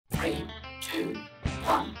2,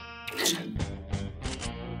 1, listen.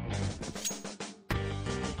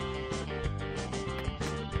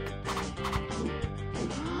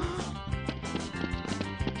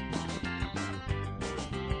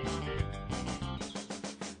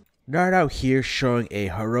 NartOutHere showing a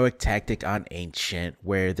heroic tactic on Ancient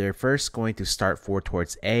where they're first going to start forward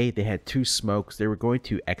towards A. They had 2 smokes. They were going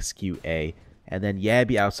to execute A. And then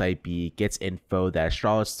Yabby outside B gets info that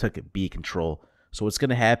Astralis took B Control. So what's going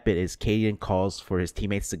to happen is Cadian calls for his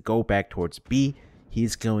teammates to go back towards B.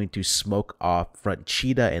 He's going to smoke off front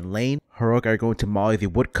Cheetah and Lane. Heroic are going to molly the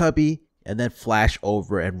Wood Cubby and then flash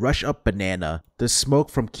over and rush up Banana. The smoke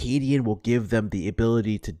from Cadian will give them the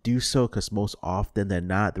ability to do so because most often than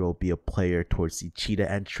not there will be a player towards the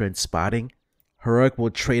Cheetah entrance spotting. Heroic will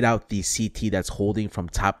trade out the CT that's holding from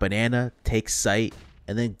top Banana, take site,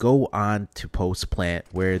 and then go on to post plant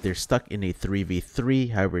where they're stuck in a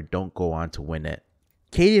 3v3, however don't go on to win it.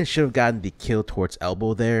 Cadian should have gotten the kill towards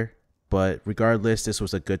elbow there, but regardless this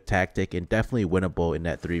was a good tactic and definitely winnable in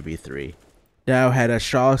that 3v3. Now, had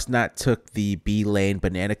Astralis not took the B lane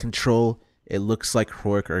banana control, it looks like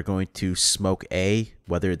Heroic are going to smoke A,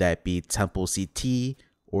 whether that be Temple CT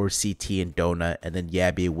or CT and Donut, and then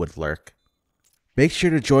Yabby would lurk. Make sure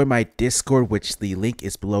to join my Discord, which the link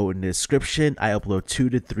is below in the description. I upload 2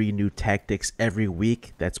 to 3 new tactics every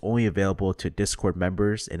week. That's only available to Discord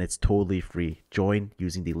members and it's totally free. Join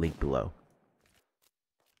using the link below.